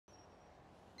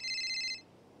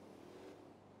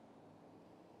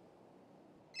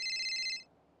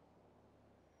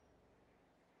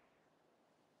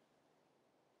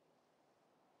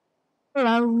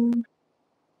Hello.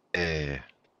 Eh,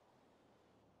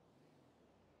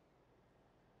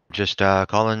 just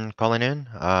calling in.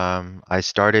 I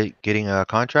started getting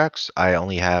contracts. I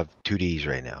only have 2Ds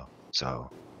right now. So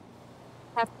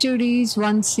Have 2Ds,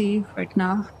 1C right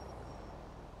now.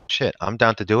 shit, I'm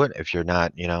down to do it if you're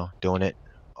not, doing it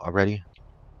already.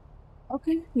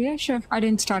 Okay, yeah, sure. I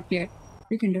didn't start yet.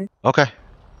 We can do it. Okay.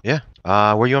 Yeah.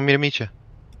 Where you want me to meet you?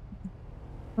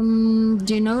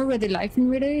 Do you know where the life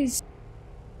invader is?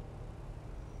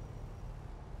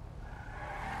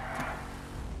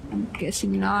 I'm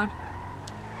guessing not.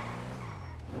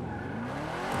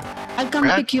 I'll come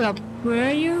Where? pick you up. Where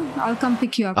are you? I'll come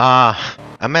pick you up.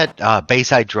 I'm at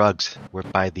Bayside Drugs. We're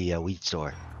by the weed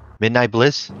store. Midnight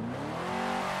Bliss?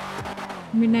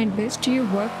 Midnight Bliss, do you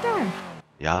work there?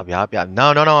 Yup.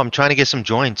 No. I'm trying to get some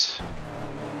joints.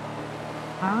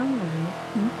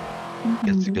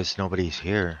 Guess nobody's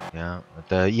here. Yeah.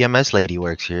 The EMS lady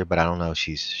works here, but I don't know if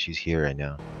she's here right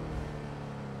now.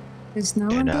 There's no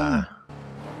one there.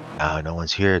 No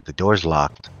one's here. The door's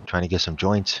locked. I'm trying to get some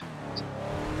joints.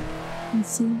 Let's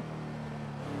see.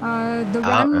 The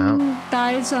one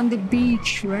that is on the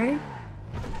beach, right?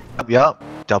 Yup.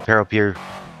 Del Perro Pier.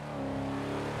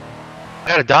 I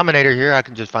got a Dominator here. I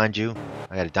can just find you.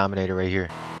 I got a Dominator right here.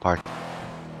 Parked.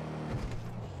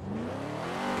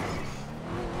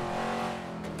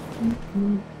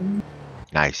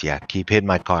 Nice, yeah. Keep hitting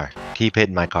my car. Keep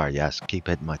hitting my car. Yes, keep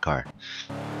hitting my car.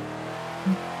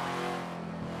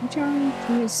 I'm trying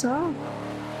to yourself.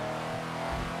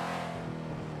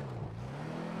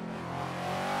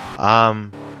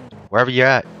 Wherever you're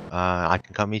at, I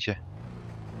can come meet you.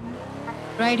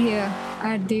 Right here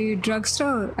at the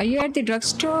drugstore. Are you at the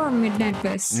drugstore or Midnight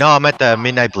Bliss? No, I'm at the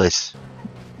Midnight Bliss.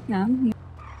 Yeah.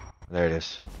 There it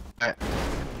is. Alright.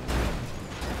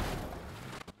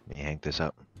 Let me hang this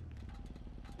up.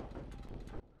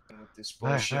 This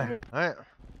bullshit. Alright.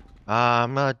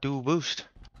 I'm gonna do boost.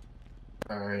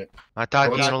 Alright. I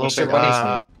thought you in a little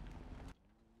bit.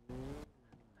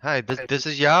 Hi, this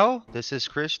is Yao. This is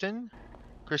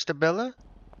Christabella.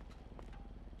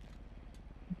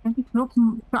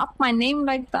 Drop my name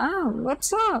like that.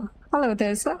 What's up? Hello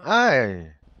there, sir.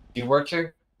 Hi. You work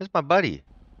here? This is my buddy.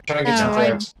 I'm trying to get some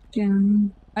drugs.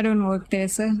 I don't work there,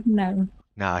 sir. No.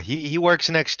 Nah, he works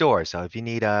next door. So if you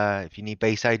need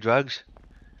Bayside Drugs,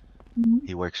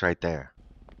 he works right there.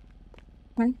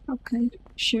 Okay,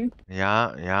 sure.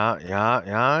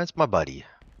 Yeah. It's my buddy.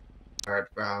 Alright,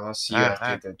 well, I'll see you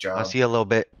after the job. I'll see you a little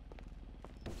bit.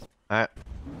 Alright.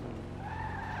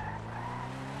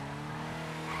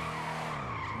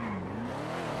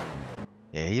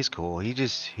 Yeah, he's cool.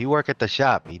 He work at the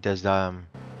shop. He does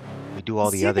we do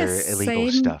all the other illegal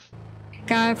stuff.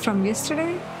 Guy from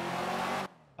yesterday?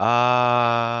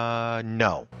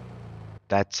 No.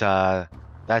 That's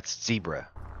Zebra,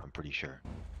 I'm pretty sure.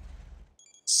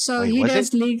 So he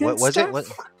does legal stuff? What?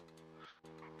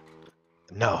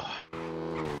 No.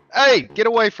 Hey, get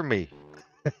away from me.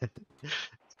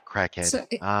 Crackhead. So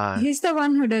he's the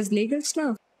one who does legal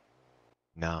stuff?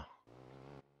 No.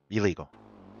 Illegal.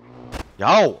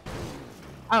 Yo!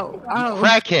 Oh. You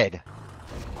crackhead!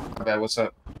 My bad, what's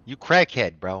up? You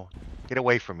crackhead, bro. Get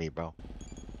away from me, bro.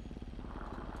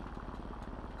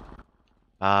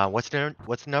 What's the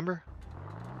number?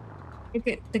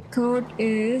 Okay, the code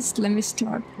is, let me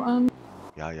start one.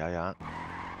 Yeah.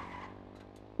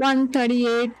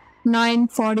 138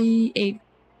 948.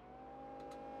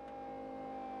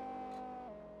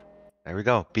 There we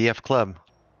go. BF Club.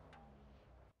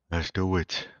 Let's do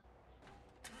it.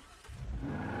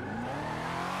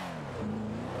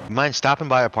 You mind stopping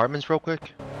by apartments real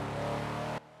quick?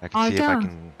 I can see if I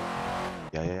can.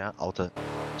 Yeah. Alta.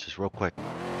 Just real quick.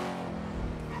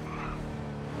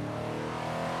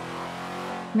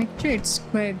 Make sure it's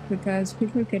quick because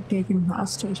people get taken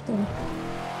hostage though.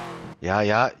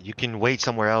 Yeah. You can wait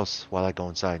somewhere else while I go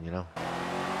inside, you know?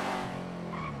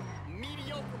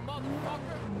 Mediocre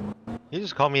motherfucker. You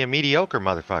just called me a mediocre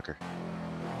motherfucker.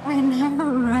 I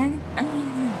know, right?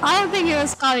 I don't think he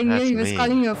was calling you, he was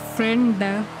calling your friend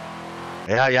though.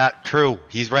 Yeah, true.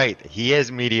 He's right. He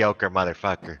is mediocre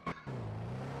motherfucker.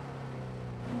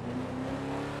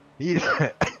 He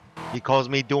calls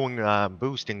me doing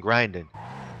boost and grinding.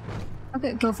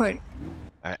 Okay, go for it.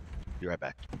 Alright, be right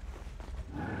back.